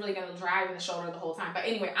 I wasn't really going to drive in the shoulder the whole time. But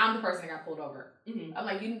anyway, I'm the person that got pulled over. I'm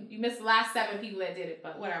like, you missed the last 7 people that did it,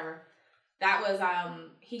 but whatever. That was,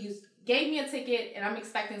 gave me a ticket, and I'm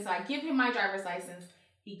expecting, so I give him my driver's license.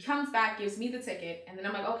 He comes back, gives me the ticket, and then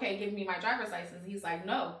I'm like, okay, give me my driver's license. He's like,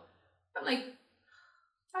 no. I'm like,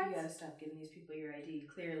 what? You gotta stop giving these people your ID,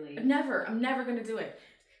 clearly. I'm never gonna do it.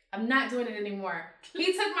 I'm not doing it anymore.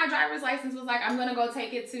 He took my driver's license, was like, I'm gonna go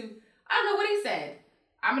take it to, I don't know what he said.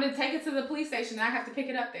 I'm gonna take it to the police station, and I have to pick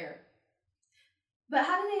it up there. But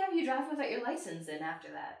how did they have you drive without your license then after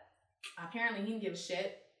that? Apparently, he didn't give a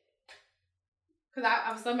shit.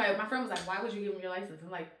 Because my friend was like, why would you give him your license?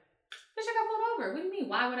 I'm like, bitch, I got pulled over. What do you mean?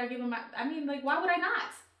 Why would I give him why would I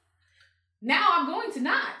not? Now I'm going to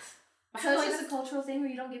not. So it's just a cultural thing where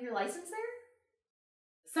you don't give your license there?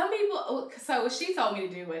 Some people, so what she told me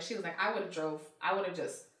to do was, she was like, I would have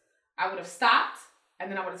stopped,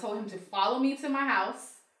 and then I would have told him to follow me to my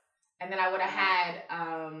house, and then I would have had,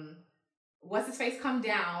 what's-his-face come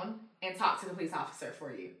down and talk to the police officer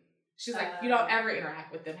for you. She's like, you don't ever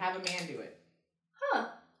interact with them. Have a man do it. Huh.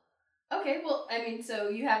 Okay, well, I mean, so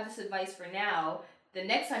you have this advice for now. The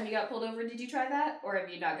next time you got pulled over, did you try that? Or have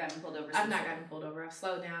you not gotten pulled over? I've not gotten pulled over. I've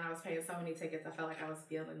slowed down. I was paying so many tickets. I felt like I was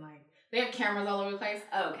feeling like, they have cameras all over the place.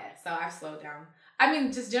 Oh, okay. So I've slowed down. I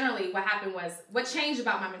mean, just generally what happened was, what changed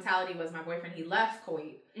about my mentality was my boyfriend, he left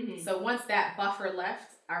Kuwait. So once that buffer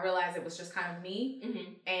left, I realized it was just kind of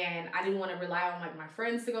me. And I didn't want to rely on like my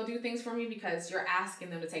friends to go do things for me because you're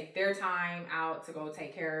asking them to take their time out to go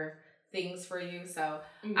take care of things for you. So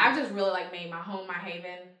I've just really like made my home my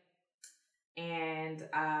haven. And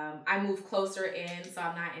I moved closer in, so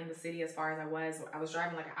I'm not in the city as far as I was. I was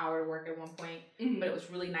driving like an hour to work at one point, but it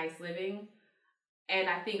was really nice living. And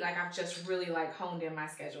I think like I've just really like honed in my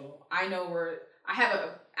schedule. I know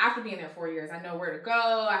after being there 4 years, I know where to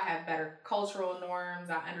go. I have better cultural norms.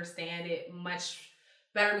 I understand it much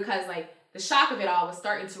better because like the shock of it all was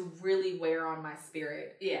starting to really wear on my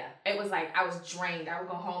spirit. Yeah. It was like I was drained. I would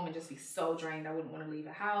go home and just be so drained. I wouldn't want to leave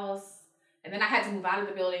the house. And then I had to move out of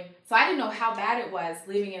the building. So I didn't know how bad it was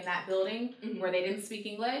living in that building where they didn't speak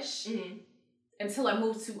English until I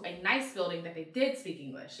moved to a nice building that they did speak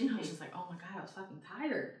English. And I was just like, oh my God, I was fucking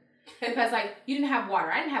tired. Because like, you didn't have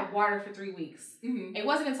water. I didn't have water for 3 weeks. It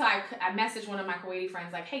wasn't until I messaged one of my Kuwaiti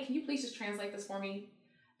friends like, hey, can you please just translate this for me?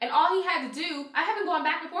 And all he had to do, I haven't gone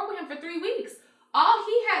back and forth with him for 3 weeks. All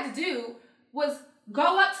he had to do was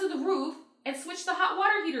go up to the roof and switch the hot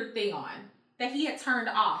water heater thing on that he had turned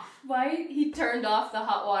off. Why? He turned off the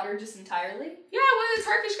hot water just entirely? Yeah, one of the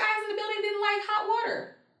Turkish guys in the building didn't like hot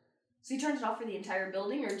water. So he turned it off for the entire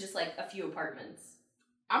building or just like a few apartments?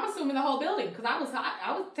 I'm assuming the whole building because I was hot.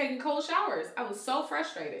 I was taking cold showers. I was so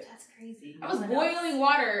frustrated. That's crazy. I was boiling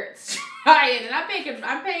water, trying, and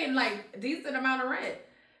I'm paying like a decent amount of rent.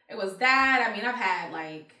 It was that. I mean, I've had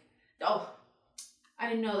like, I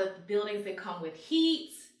didn't know that the buildings didn't come with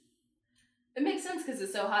heat. It makes sense because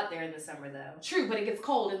it's so hot there in the summer, though. True, but it gets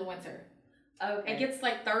cold in the winter. Okay. It gets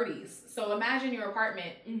like 30s. So imagine your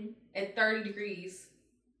apartment at 30 degrees.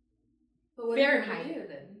 But what Fahrenheit. do you do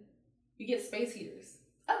then? You get space heaters.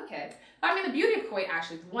 Okay. I mean, the beauty of Kuwait,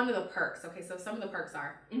 actually, one of the perks. Okay, so some of the perks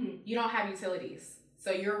are you don't have utilities.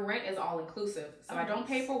 So your rent is all inclusive. So I don't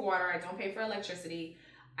pay for water. I don't pay for electricity.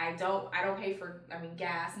 I don't pay for,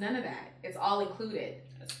 gas. None of that. It's all included.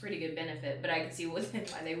 That's a pretty good benefit, but I can see why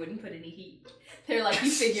they wouldn't put any heat. They're like, you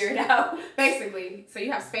figure it out. Basically. So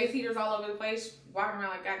you have space heaters all over the place, walking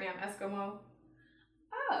around like goddamn Eskimo.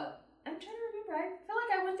 Oh, I'm trying to remember. I feel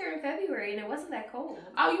like I went there in February and it wasn't that cold.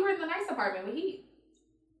 Oh, you were in the nice apartment with heat.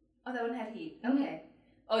 Oh, that one had heat. Okay.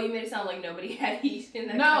 Oh, you made it sound like nobody had heat in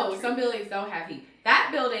that No, country. some buildings don't have heat. That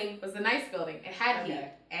building was the nice building. It had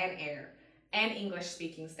heat and air and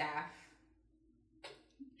English-speaking staff.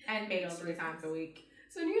 And meals 3 times a week.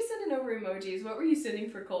 So when you were sending over emojis, what were you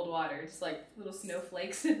sending for cold water? Just like little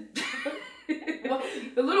snowflakes and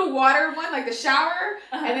the little water one, like the shower,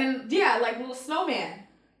 and then like little snowman,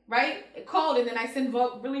 right? Cold, and then I send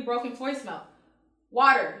really broken voicemail.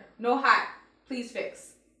 Water, no hot, please fix.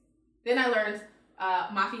 Then I learned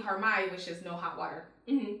Mafi Harmai, which is no hot water.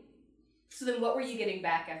 Mm-hmm. So then what were you getting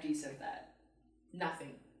back after you sent that?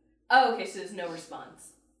 Nothing. Oh, okay, so there's no response.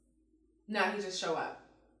 No, he just show up.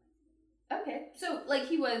 Okay, so like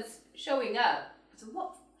he was showing up. So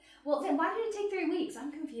what? Well, then why did it take 3 weeks? I'm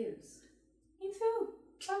confused. Me too.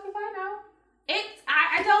 Fuck if I know.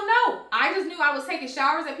 I don't know. I just knew I was taking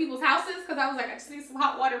showers at people's houses because I was like, I just need some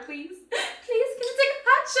hot water, please. Please, can you take a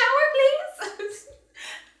hot shower, please?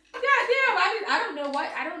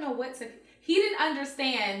 I don't know what to. He didn't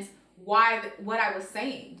understand what I was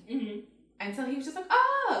saying until he was just like,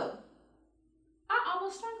 oh, I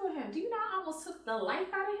almost strangled him. Do you know I almost took the life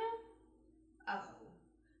out of him? Oh.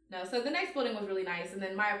 No, so the next building was really nice. And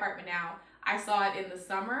then my apartment now, I saw it in the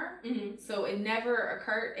summer. So it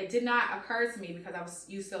did not occur to me because I was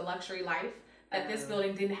used to a luxury life that this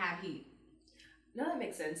building didn't have heat. No, that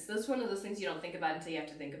makes sense. That's one of those things you don't think about until you have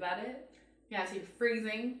to think about it. Yeah, so you're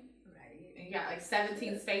freezing. Right. And you got like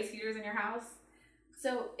 17 space heaters in your house.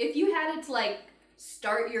 So if you had it to like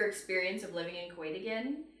start your experience of living in Kuwait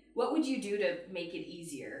again, what would you do to make it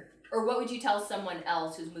easier? Or what would you tell someone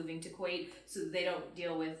else who's moving to Kuwait so that they don't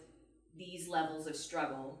deal with these levels of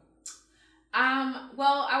struggle?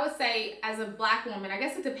 Well, I would say as a Black woman, I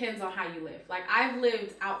guess it depends on how you live. Like I've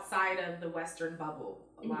lived outside of the Western bubble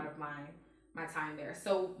a lot of my time there.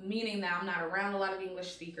 So meaning that I'm not around a lot of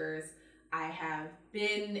English speakers. I have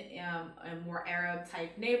been in more Arab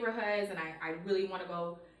type neighborhoods and I really want to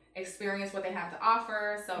go experience what they have to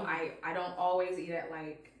offer. So I don't always eat at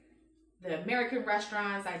like the American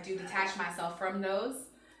restaurants. I do detach myself from those.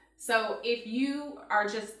 So if you are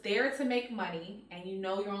just there to make money and you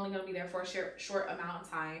know you're only going to be there for a short amount of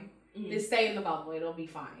time, then stay in the bubble. It'll be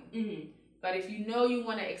fine. But if you know you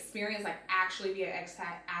want to experience, like actually be an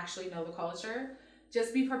expat, actually know the culture,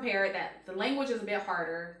 just be prepared that the language is a bit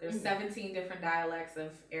harder. There's 17 different dialects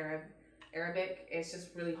of Arabic. It's just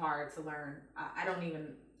really hard to learn.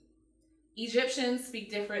 Egyptians speak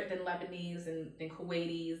different than Lebanese and than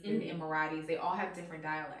Kuwaitis and Emiratis. They all have different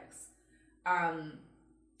dialects.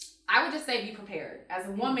 I would just say be prepared. As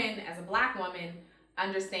a woman, as a Black woman,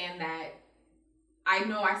 understand that I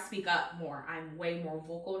know I speak up more. I'm way more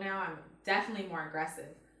vocal now. I'm definitely more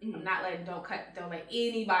aggressive. I'm not don't let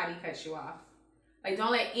anybody cut you off. Like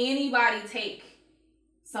don't let anybody take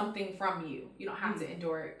something from you. You don't have to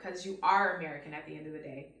endure it because you are American at the end of the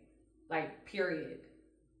day. Like period.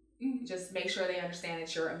 Just make sure they understand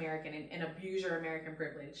that you're American and abuse your American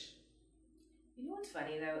privilege. You know what's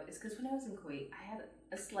funny though is because when I was in Kuwait, I had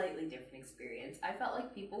a slightly different experience. I felt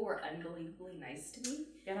like people were unbelievably nice to me.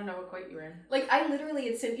 I don't know what Kuwait you were in. Like I literally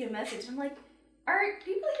had sent you a message. I'm like, are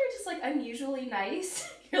people here just like unusually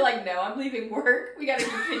nice? You're like, no, I'm leaving work. We gotta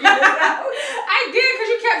figure this out. I did because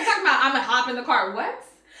you kept talking about I'm gonna hop in the car. What?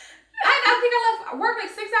 I think I left work like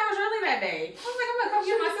 6 hours early that day. I was like, I'm gonna come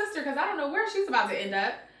get my sister because I don't know where she's about to end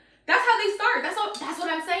up. That's how they start. That's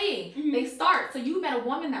what I'm saying. They start. So you met a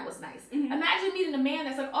woman that was nice. Imagine meeting a man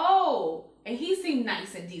that's like, oh, and he seemed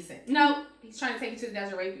nice and decent. No, he's trying to take you to the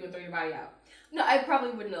desert, rape you, and throw your body out. No, I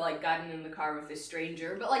probably wouldn't have like gotten in the car with this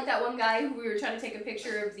stranger, but like that one guy who we were trying to take a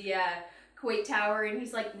picture of the Kuwait Tower, and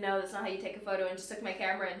he's like, "No, that's not how you take a photo," and just took my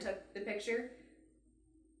camera and took the picture.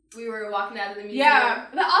 We were walking out of the museum. Yeah,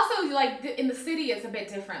 but also like in the city, it's a bit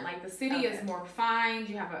different. Like the city is more refined.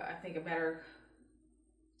 You have I think a better.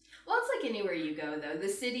 Well, it's like anywhere you go, though. The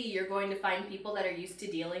city, you're going to find people that are used to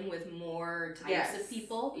dealing with more types of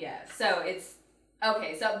people. Yes. So it's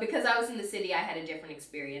okay. So because I was in the city, I had a different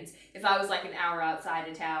experience. If I was like an hour outside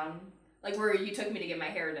of town, like where you took me to get my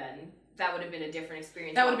hair done, that would have been a different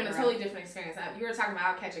experience. That would have been a totally different experience. You were talking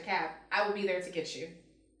about I'll catch a cab. I would be there to get you.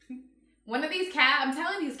 One of these I'm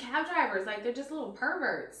telling these cab drivers, like they're just little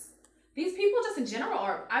perverts. These people just in general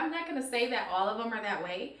are, I'm not going to say that all of them are that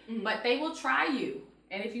way, but they will try you.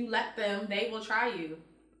 And if you let them, they will try you.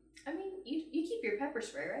 I mean, you keep your pepper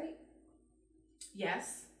spray, right?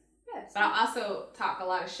 Yes. Yes. But I also talk a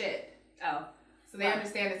lot of shit. Oh. So they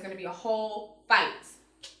understand it's going to be a whole fight.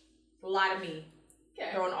 A lot of me.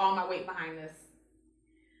 Okay. Throwing all my weight behind this.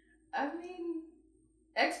 I mean,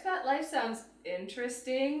 expat life sounds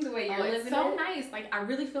interesting, the way you're living it. It's so nice. Like, I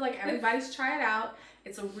really feel like everybody's try it out.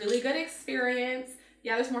 It's a really good experience.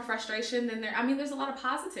 Yeah, there's more frustration than there. I mean, there's a lot of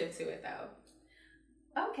positive to it, though.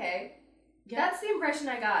 Okay. Yeah. That's the impression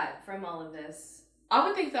I got from all of this. I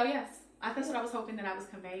would think so, yes. That's what I was hoping that I was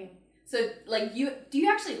conveying. So, like, do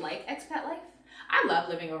you actually like expat life? I love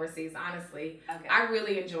living overseas, honestly. Okay. I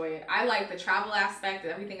really enjoy it. I like the travel aspect.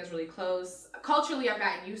 Everything is really close. Culturally, I've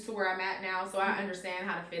gotten used to where I'm at now, so I understand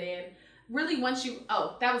how to fit in. Really,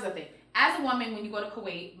 that was the thing. As a woman, when you go to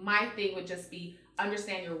Kuwait, my thing would just be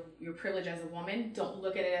understand your privilege as a woman. Don't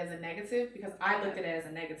look at it as a negative, because I looked at it as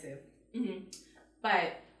a negative. Mm-hmm.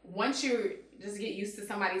 But once you just get used to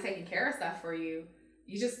somebody taking care of stuff for you,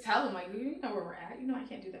 you just tell them, like, you know where we're at. You know I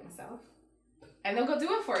can't do that myself. And they'll go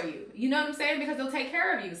do it for you. You know what I'm saying? Because they'll take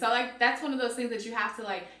care of you. So, like, that's one of those things that you have to,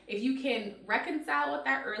 like, if you can reconcile with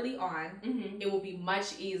that early on, it will be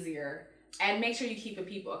much easier. And make sure you keep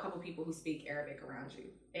a couple people who speak Arabic around you.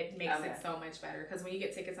 It makes it so much better. Because when you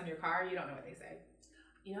get tickets on your car, you don't know what they say.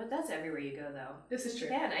 You know what? That's everywhere you go, though. This is true.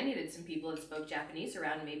 Japan, I needed some people that spoke Japanese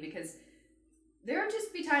around me, because there will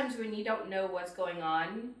just be times when you don't know what's going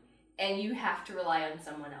on and you have to rely on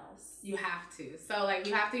someone else. You have to. So, like,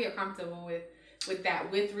 you have to get comfortable with that,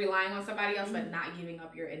 with relying on somebody else, but not giving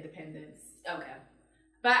up your independence. Okay.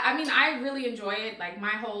 But, I mean, I really enjoy it. Like, my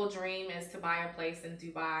whole dream is to buy a place in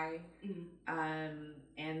Dubai,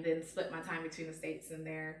 and then split my time between the States and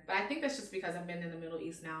there. But I think that's just because I've been in the Middle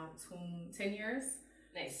East now 10 years.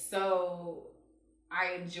 Nice. So,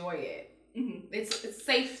 I enjoy it. Mm-hmm. It's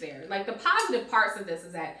safe there. Like, the positive parts of this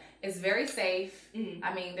is that it's very safe. Mm-hmm.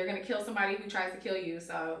 I mean, they're going to kill somebody who tries to kill you,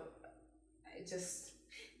 so it just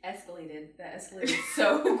escalated. That escalated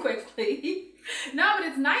so quickly. No, but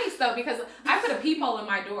it's nice, though, because I put a peephole in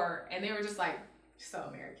my door, and they were just like, so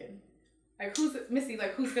American. Like, who's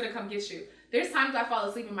going to come get you? There's times I fall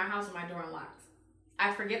asleep in my house with my door unlocked.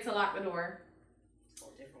 I forget to lock the door. It's a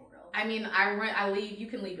whole different world. I mean, I leave. You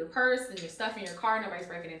can leave your purse and your stuff in your car. Nobody's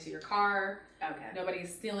breaking into your car. Okay.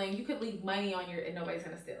 Nobody's stealing. You could leave money and nobody's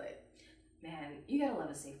going to steal it. Man, you gotta love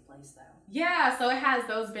a safe place, though. Yeah, so it has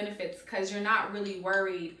those benefits because you're not really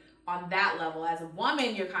worried on that level. As a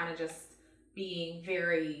woman, you're kind of just being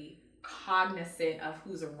very cognizant of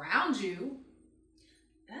who's around you.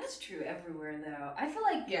 That's true everywhere, though. I feel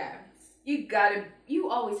like, you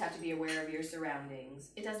always have to be aware of your surroundings.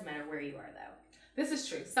 It doesn't matter where you are, though. This is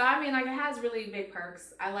true. So, I mean, like, it has really big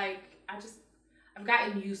perks. I've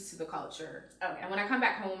gotten used to the culture. Okay. And when I come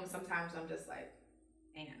back home, sometimes I'm just like,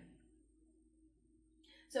 man.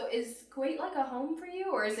 So is Kuwait like a home for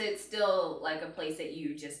you, or is it still like a place that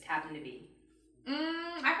you just happen to be?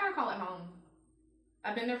 I kind of call it home.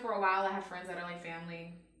 I've been there for a while. I have friends that are like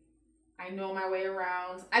family. I know my way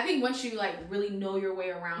around. I think once you like really know your way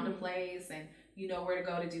around a place and you know where to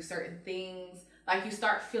go to do certain things, like you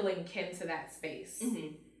start feeling kin to that space.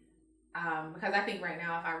 Mm-hmm. Because I think right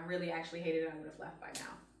now, if I really actually hated it, I would have left by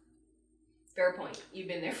now. Fair point. You've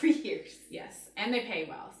been there for years. Yes. And they pay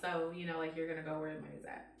well. So, you know, like you're going to go where the money's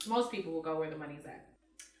at. Most people will go where the money's at.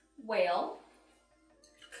 Well,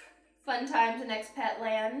 fun times in expat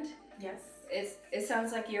land. Yes. It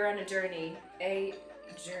sounds like you're on a journey. A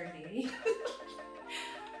journey.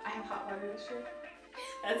 I have hot water this year.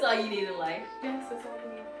 That's all you need in life. Yes, that's all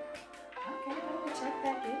you need. Okay, I'm going to check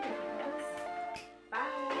back